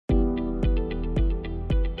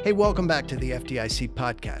Hey, welcome back to the FDIC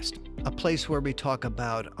podcast, a place where we talk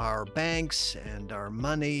about our banks and our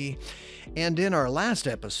money, and in our last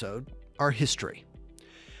episode, our history.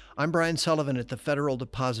 I'm Brian Sullivan at the Federal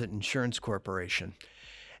Deposit Insurance Corporation,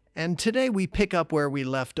 and today we pick up where we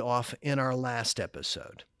left off in our last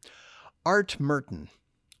episode. Art Merton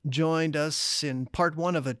joined us in part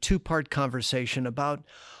one of a two-part conversation about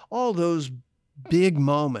all those big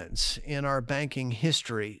moments in our banking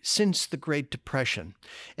history since the Great Depression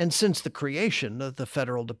and since the creation of the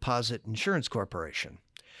Federal Deposit Insurance Corporation.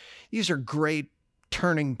 These are great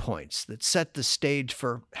turning points that set the stage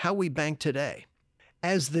for how we bank today.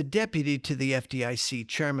 As the deputy to the FDIC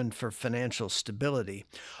chairman for financial stability,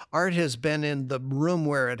 Art has been in the room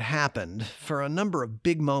where it happened for a number of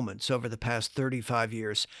big moments over the past 35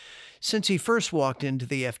 years since he first walked into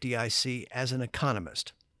the FDIC as an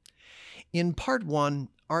economist. In part one,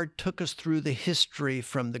 Art took us through the history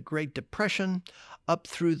from the Great Depression up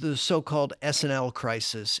through the so-called S&L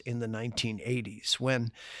crisis in the 1980s,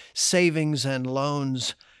 when savings and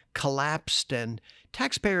loans collapsed and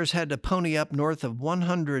taxpayers had to pony up north of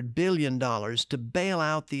 $100 billion to bail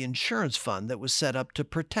out the insurance fund that was set up to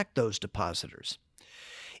protect those depositors.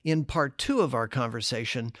 In part two of our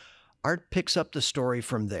conversation, Art picks up the story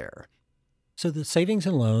from there. So the savings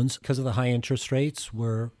and loans, because of the high interest rates,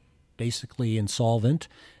 were basically insolvent,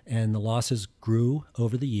 and the losses grew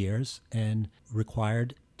over the years and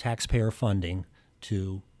required taxpayer funding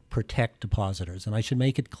to protect depositors. And I should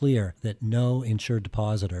make it clear that no insured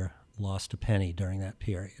depositor lost a penny during that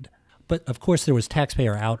period. But of course, there was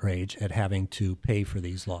taxpayer outrage at having to pay for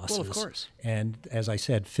these losses. Well, of course. And as I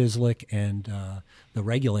said, FSLIC and the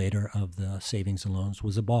regulator of the savings and loans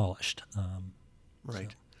was abolished.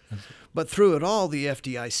 Right. But through it all, the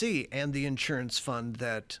FDIC and the insurance fund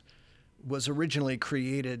that was originally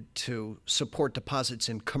created to support deposits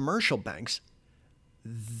in commercial banks,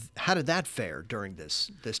 how did that fare during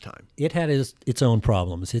this time? It had its own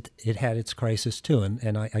problems. It had its crisis too,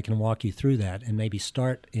 and I can walk you through that and maybe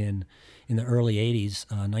start in the early 80s,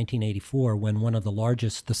 1984, when one of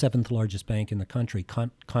the seventh largest bank in the country,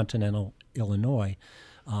 Continental Illinois,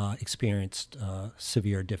 experienced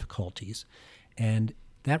severe difficulties. And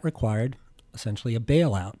that required essentially a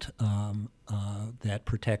bailout that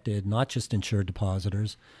protected not just insured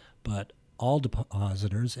depositors, but all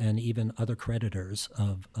depositors and even other creditors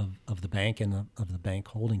of the bank and of the bank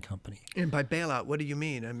holding company. And by bailout, what do you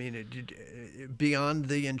mean? I mean, beyond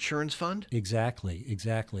the insurance fund? Exactly.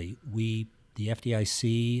 The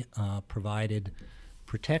FDIC provided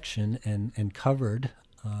protection and covered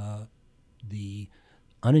the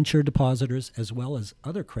uninsured depositors as well as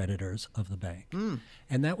other creditors of the bank.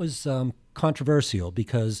 And that was controversial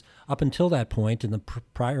because up until that point in the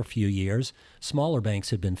prior few years, smaller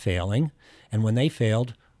banks had been failing, and when they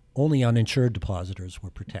failed, only uninsured depositors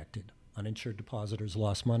were protected. Uninsured depositors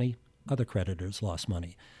lost money, other creditors lost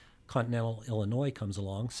money. Continental Illinois comes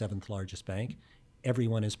along, seventh largest bank,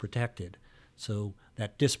 everyone is protected. So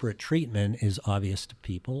that disparate treatment is obvious to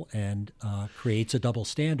people and creates a double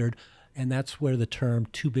standard. And that's where the term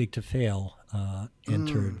 "too big to fail"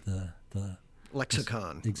 entered the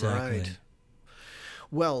lexicon. Exactly. Right.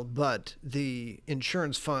 Well, but the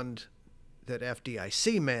insurance fund that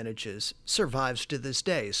FDIC manages survives to this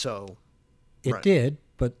day. So it did,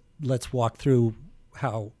 but let's walk through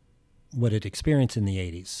what it experienced in the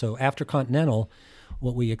 80s. So after Continental,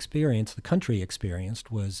 what the country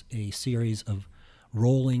experienced, was a series of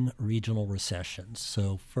rolling regional recessions.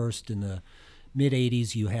 So first in the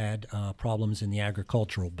mid-'80s, you had problems in the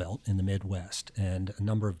agricultural belt in the Midwest, and a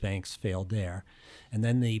number of banks failed there. And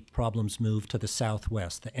then the problems moved to the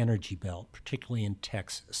Southwest, the energy belt, particularly in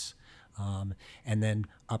Texas, and then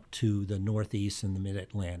up to the Northeast and the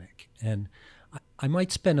Mid-Atlantic. And I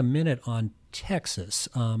might spend a minute on Texas.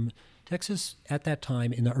 Texas, at that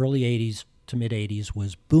time, in the early 80s to mid-'80s,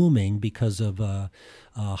 was booming because of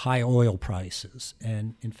high oil prices.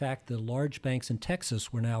 And in fact, the large banks in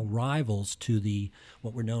Texas were now rivals to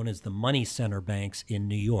what were known as the money center banks in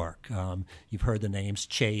New York. You've heard the names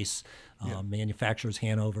Chase, manufacturers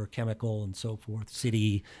Hanover, Chemical, and so forth,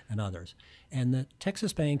 Citi, and others. And the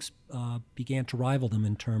Texas banks began to rival them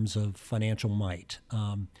in terms of financial might.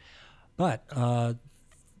 But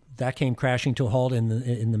that came crashing to a halt in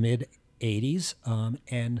the mid-'80s,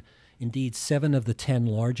 and indeed, 7 of the 10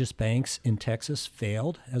 largest banks in Texas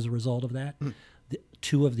failed as a result of that.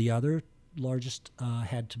 2 of the other largest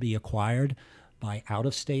had to be acquired by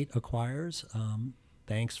out-of-state acquirers,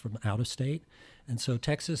 banks from out-of-state. And so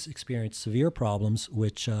Texas experienced severe problems,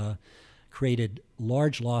 which created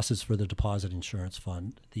large losses for the Deposit Insurance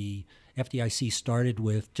Fund. The FDIC started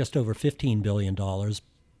with just over $15 billion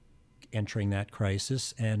entering that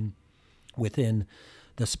crisis. And within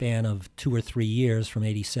the span of 2 or 3 years, from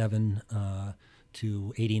 87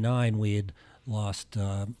 to 89, we had lost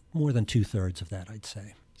more than 2/3 of that, I'd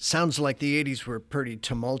say. Sounds like the 80s were pretty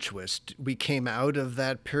tumultuous. We came out of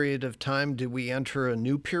that period of time. Did we enter a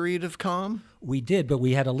new period of calm? We did, but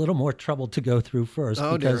we had a little more trouble to go through first.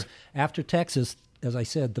 Oh, because dear. After Texas, as I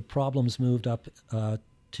said, the problems moved up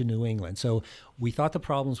to New England. So we thought the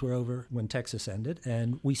problems were over when Texas ended,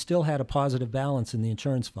 and we still had a positive balance in the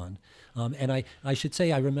insurance fund. And I should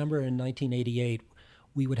say, I remember in 1988,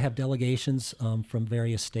 we would have delegations from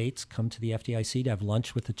various states come to the FDIC to have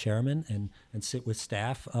lunch with the chairman and sit with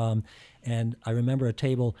staff. And I remember a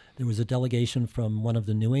table, there was a delegation from one of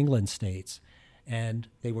the New England states, and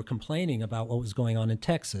they were complaining about what was going on in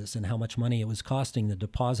Texas and how much money it was costing the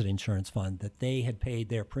deposit insurance fund that they had paid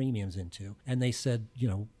their premiums into. And they said,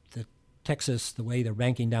 the Texas, the way they're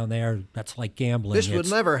banking down there, that's like gambling. This would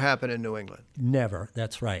never happen in New England. Never,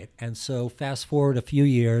 that's right. And so fast forward a few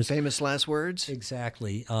years. Famous last words?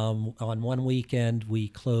 Exactly. On one weekend, we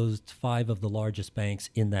closed 5 of the largest banks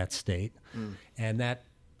in that state. And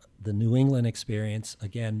the New England experience,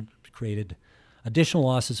 again, created additional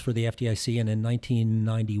losses for the FDIC. And in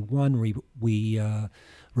 1991, we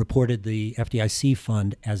reported the FDIC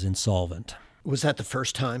fund as insolvent. Was that the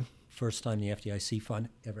first time? First time the FDIC fund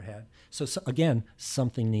ever had. So again,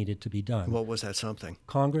 something needed to be done. What was that something?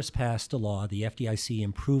 Congress passed a law, the FDIC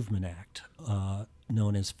Improvement Act,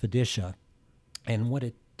 known as FDICIA. And what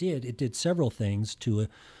it did several things to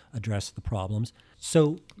address the problems.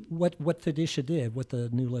 So what FDICIA did, what the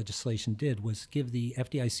new legislation did, was give the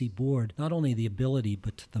FDIC board not only the ability,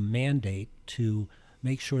 but the mandate to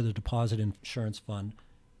make sure the deposit insurance fund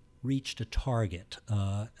reached a target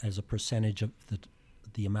as a percentage of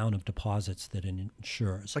the amount of deposits that it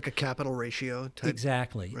insures. Like a capital ratio type?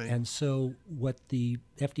 Exactly. Right. And so what the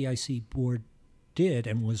FDIC board did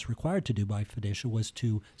and was required to do by FDICIA was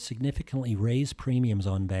to significantly raise premiums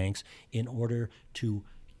on banks in order to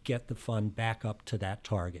get the fund back up to that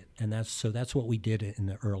target. And that's what we did in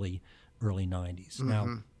the early 90s. Mm-hmm.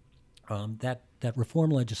 Now, that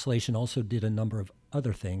reform legislation also did a number of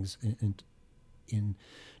other things in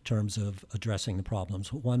terms of addressing the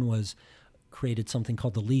problems. One was created something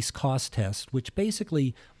called the least cost test, which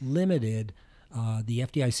basically limited the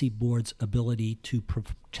FDIC board's ability to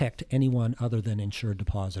protect anyone other than insured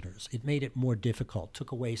depositors. It made it more difficult,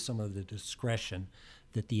 took away some of the discretion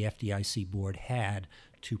that the FDIC board had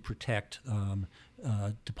to protect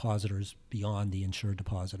depositors beyond the insured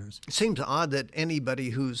depositors. It seems odd that anybody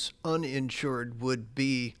who's uninsured would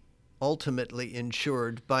be ultimately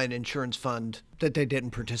insured by an insurance fund that they didn't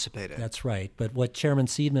participate in. That's right. But what Chairman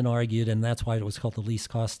Seidman argued, and that's why it was called the least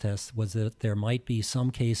cost test, was that there might be some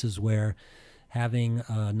cases where having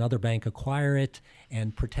another bank acquire it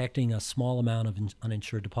and protecting a small amount of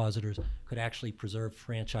uninsured depositors could actually preserve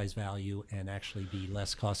franchise value and actually be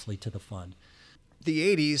less costly to the fund.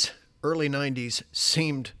 The 80s, early 90s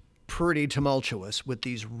seemed pretty tumultuous with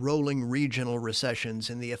these rolling regional recessions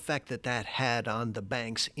and the effect that had on the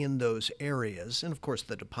banks in those areas, and of course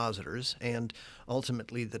the depositors, and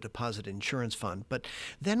ultimately the deposit insurance fund. But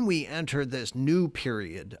then we enter this new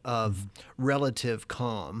period of relative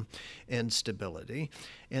calm and stability,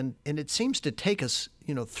 and it seems to take us,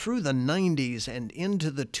 through the 90s and into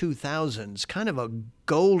the 2000s, kind of a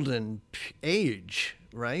golden age,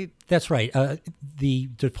 right? That's right. The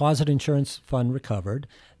deposit insurance fund recovered.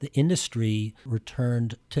 The industry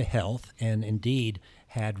returned to health and indeed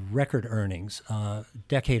had record earnings, a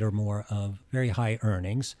decade or more of very high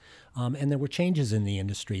earnings. And there were changes in the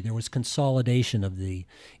industry. There was consolidation of the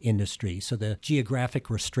industry. So the geographic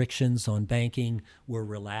restrictions on banking were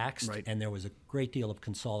relaxed, right, and there was a great deal of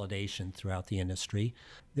consolidation throughout the industry.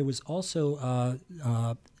 There was also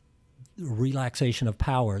relaxation of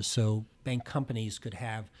powers. So bank companies could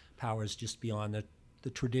have powers just beyond the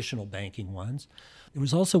traditional banking ones. There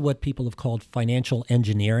was also what people have called financial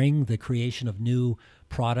engineering, the creation of new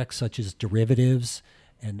products such as derivatives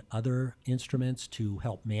and other instruments to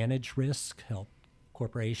help manage risk, help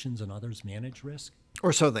corporations and others manage risk.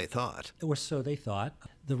 Or so they thought. Or so they thought.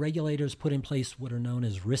 The regulators put in place what are known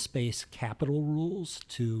as risk-based capital rules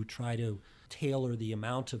to try to tailor the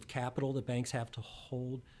amount of capital that banks have to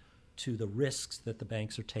hold to the risks that the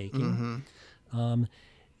banks are taking. Mm-hmm.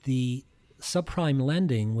 The subprime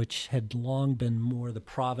lending, which had long been more the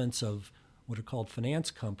province of what are called finance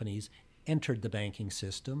companies, entered the banking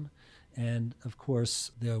system. And, of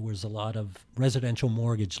course, there was a lot of residential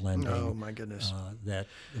mortgage lending. Oh, my goodness. That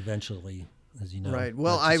eventually, as you know. Right.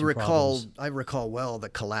 Well, led to some I problems. recall well the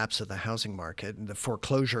collapse of the housing market and the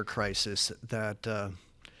foreclosure crisis that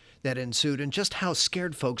that ensued and just how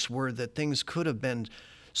scared folks were that things could have been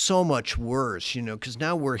so much worse, because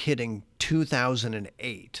now we're hitting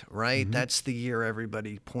 2008, right? Mm-hmm. That's the year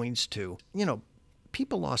everybody points to.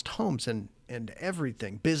 People lost homes and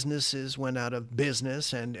everything. Businesses went out of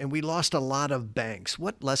business and we lost a lot of banks.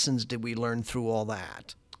 What lessons did we learn through all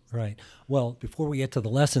that? Right. Well, before we get to the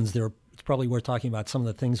lessons, it's probably worth talking about some of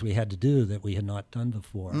the things we had to do that we had not done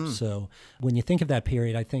before. So when you think of that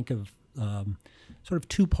period, I think of sort of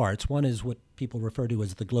two parts. One is what people refer to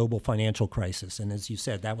as the global financial crisis. And as you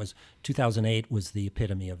said, that was 2008 was the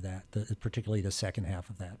epitome of that, particularly the second half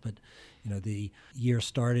of that. But, the year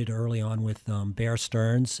started early on with Bear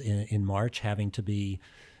Stearns in March having to be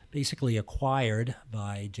basically acquired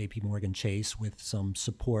by J.P. Morgan Chase with some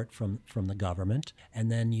support from the government.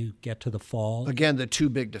 And then you get to the fall. Again, the too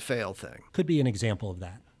big to fail thing. Could be an example of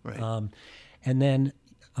that. Right. And then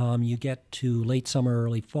you get to late summer,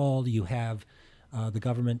 early fall, you have the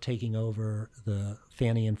government taking over the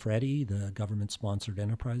Fannie and Freddie, the government-sponsored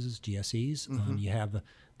enterprises, GSEs. You have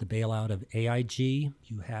the bailout of AIG.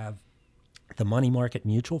 You have the money market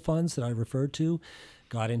mutual funds that I referred to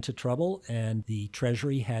got into trouble, and the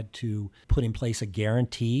Treasury had to put in place a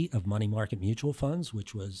guarantee of money market mutual funds,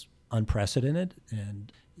 which was unprecedented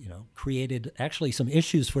and created actually some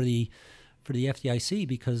issues for the FDIC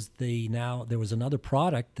because there was another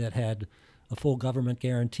product that had a full government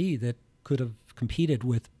guarantee that could have competed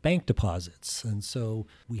with bank deposits. And so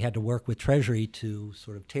we had to work with Treasury to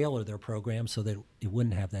sort of tailor their program so that it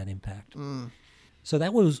wouldn't have that impact. So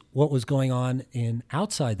that was what was going on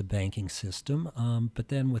outside the banking system. But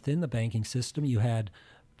then within the banking system, you had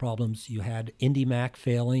problems. You had IndyMac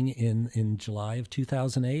failing in July of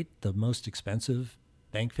 2008, the most expensive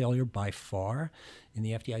bank failure by far in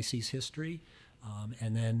the FDIC's history.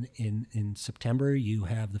 And then in September, you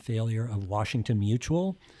have the failure of Washington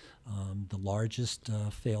Mutual, the largest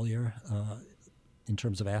failure in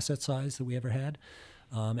terms of asset size that we ever had.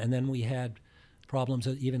 And then we had problems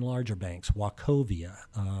at even larger banks, Wachovia.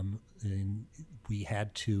 And we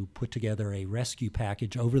had to put together a rescue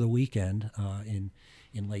package over the weekend in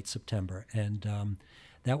late September. And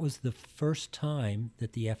that was the first time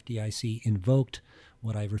that the FDIC invoked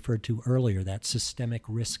what I referred to earlier, that systemic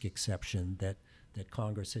risk exception that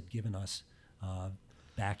Congress had given us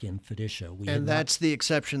back in FDICIA. And that's the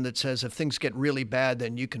exception that says if things get really bad,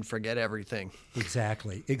 then you can forget everything.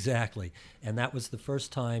 Exactly. And that was the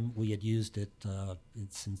first time we had used it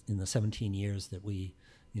in the 17 years that we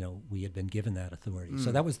had been given that authority.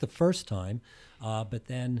 So that was the first time. But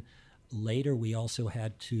then later we also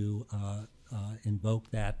had to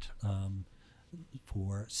invoke that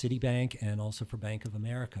for Citibank and also for Bank of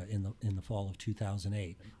America in the fall of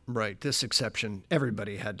 2008. Right. This exception,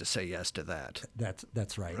 everybody had to say yes to that.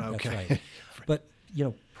 That's right. Okay. That's right. But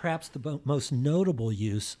perhaps the most notable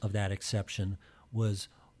use of that exception was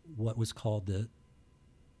what was called the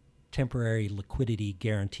Temporary Liquidity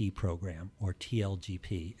Guarantee Program, or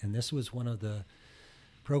TLGP. And this was one of the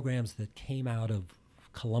programs that came out of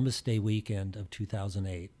Columbus Day weekend of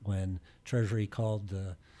 2008 when Treasury called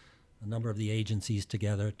a number of the agencies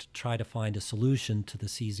together to try to find a solution to the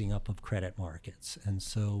seizing up of credit markets. And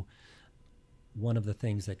so one of the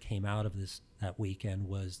things that came out of that weekend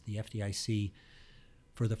was the FDIC,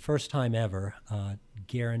 for the first time ever,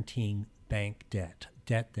 guaranteeing bank debt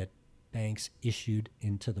that banks issued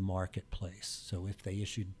into the marketplace. So if they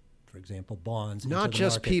issued, for example, bonds not into the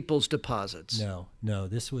just market, people's deposits. No.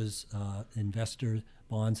 This was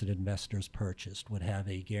bonds that investors purchased would have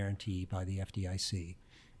a guarantee by the FDIC.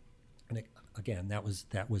 And again, that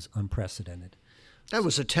was unprecedented. That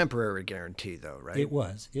was a temporary guarantee, though, right? It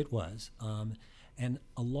was. And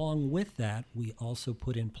along with that, we also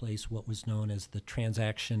put in place what was known as the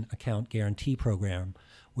Transaction Account Guarantee Program,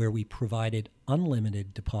 where we provided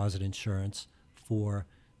unlimited deposit insurance for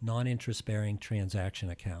non-interest-bearing transaction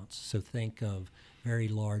accounts. So think of very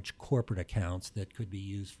large corporate accounts that could be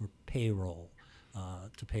used for payroll,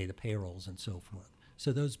 to pay the payrolls and so forth.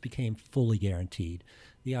 So those became fully guaranteed.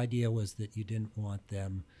 The idea was that you didn't want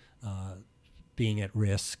them being at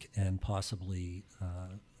risk and possibly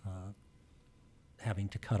having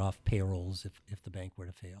to cut off payrolls if the bank were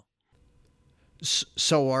to fail.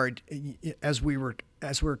 So, Art, as we were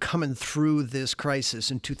coming through this crisis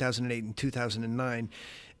in 2008 and 2009,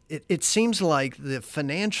 it seems like the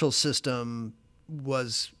financial system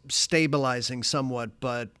was stabilizing somewhat,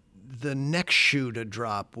 but the next shoe to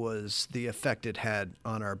drop was the effect it had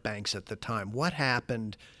on our banks at the time. What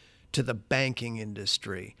happened to the banking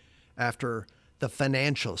industry after the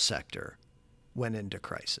financial sector went into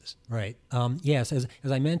crisis? Right. Yes, as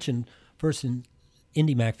I mentioned, first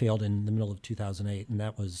IndyMac failed in the middle of 2008, and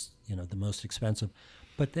that was the most expensive.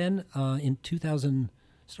 But then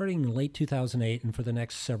starting in late 2008 and for the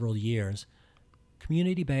next several years,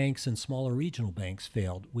 community banks and smaller regional banks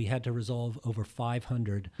failed. We had to resolve over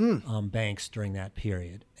 500 banks during that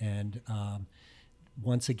period. And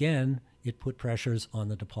once again, it put pressures on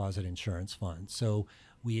the deposit insurance fund. So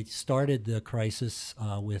we started the crisis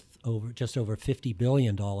with just over $50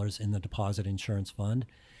 billion in the deposit insurance fund.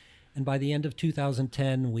 And by the end of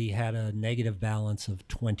 2010, we had a negative balance of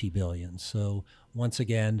 $20 billion. So once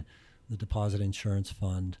again, the deposit insurance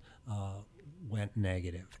fund went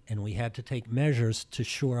negative. And we had to take measures to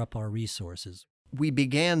shore up our resources. We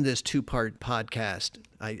began this two-part podcast.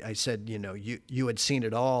 I said, you had seen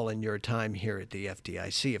it all in your time here at the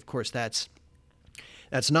FDIC. Of course, that's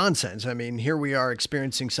nonsense. I mean, here we are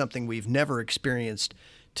experiencing something we've never experienced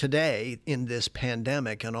today in this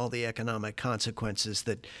pandemic and all the economic consequences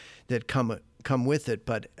that come with it.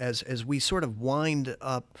 But as we sort of wind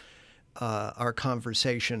up our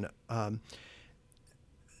conversation,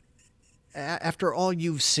 after all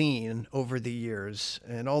you've seen over the years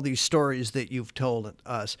and all these stories that you've told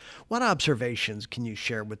us, what observations can you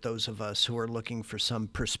share with those of us who are looking for some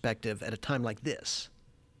perspective at a time like this?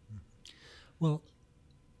 Well,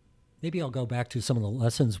 maybe I'll go back to some of the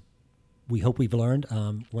lessons we hope we've learned.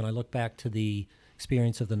 When I look back to the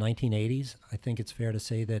experience of the 1980s, I think it's fair to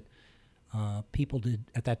say that people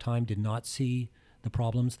at that time did not see the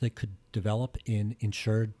problems that could develop in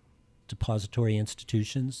insured depository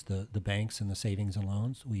institutions, the banks and the savings and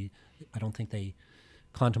loans. I don't think they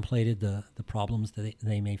contemplated the problems that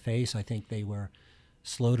they may face. I think they were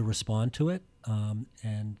slow to respond to it,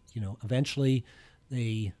 and eventually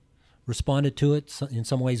they responded to it in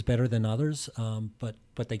some ways better than others,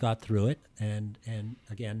 but they got through it, and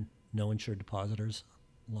again, no insured depositors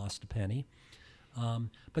lost a penny.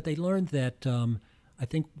 But they learned that I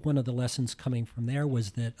think one of the lessons coming from there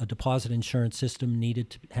was that a deposit insurance system needed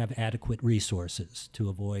to have adequate resources to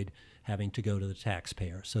avoid having to go to the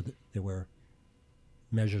taxpayer. So that there were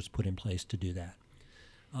measures put in place to do that.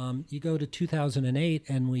 You go to 2008,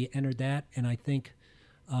 and we entered that, and I think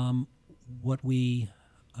what we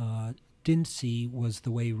didn't see was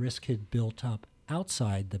the way risk had built up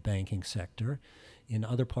outside the banking sector in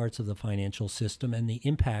other parts of the financial system and the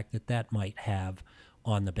impact that might have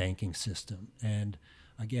on the banking system. And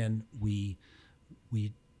again, we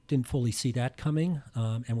didn't fully see that coming,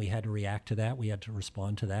 and we had to react to that. We had to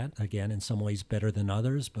respond to that, again, in some ways better than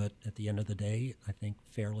others, but at the end of the day, I think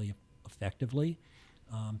fairly effectively.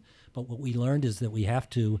 But what we learned is that we have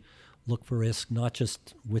to look for risk not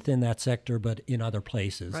just within that sector, but in other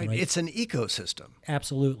places. Right. It's an ecosystem.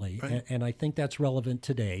 Absolutely. Right. And I think that's relevant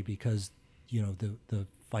today because, the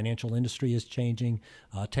financial industry is changing,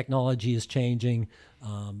 technology is changing,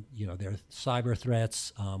 there are cyber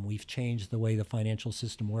threats. We've changed the way the financial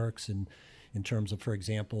system works in terms of, for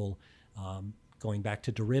example, going back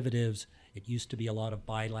to derivatives. It used to be a lot of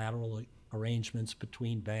bilateral arrangements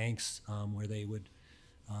between banks where they would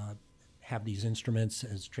have these instruments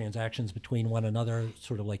as transactions between one another,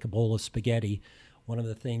 sort of like a bowl of spaghetti. One of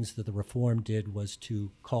the things that the reform did was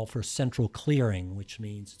to call for central clearing, which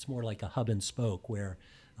means it's more like a hub and spoke where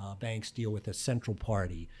banks deal with a central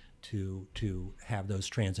party to have those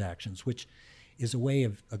transactions, which is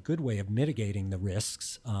a good way of mitigating the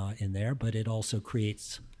risks in there, but it also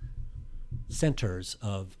creates centers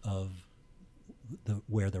of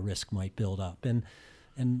where the risk might build up.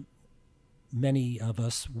 And many of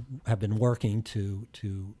us have been working to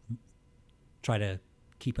try to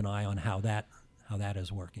keep an eye on how that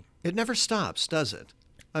is working. It never stops, does it?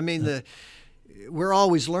 I mean, we're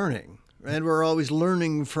always learning, and we're always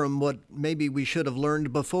learning from what maybe we should have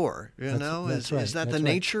learned before. That's right. Is that the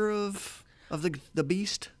nature of the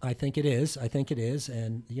beast? I think it is.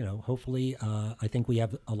 And hopefully, I think we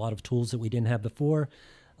have a lot of tools that we didn't have before.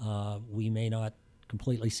 We may not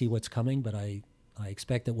completely see what's coming, but I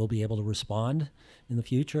expect that we'll be able to respond in the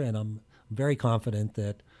future, and I'm very confident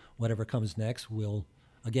that whatever comes next, we'll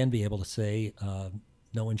again be able to say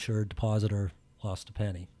no insured depositor lost a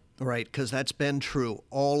penny. Right, because that's been true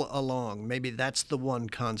all along. Maybe that's the one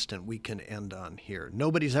constant we can end on here.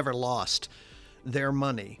 Nobody's ever lost their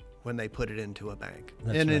money when they put it into a bank,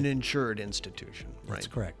 an insured institution. Right? That's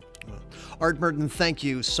correct. Well, Art Merton, thank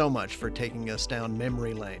you so much for taking us down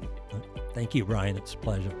memory lane. Thank you, Brian. It's a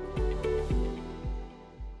pleasure.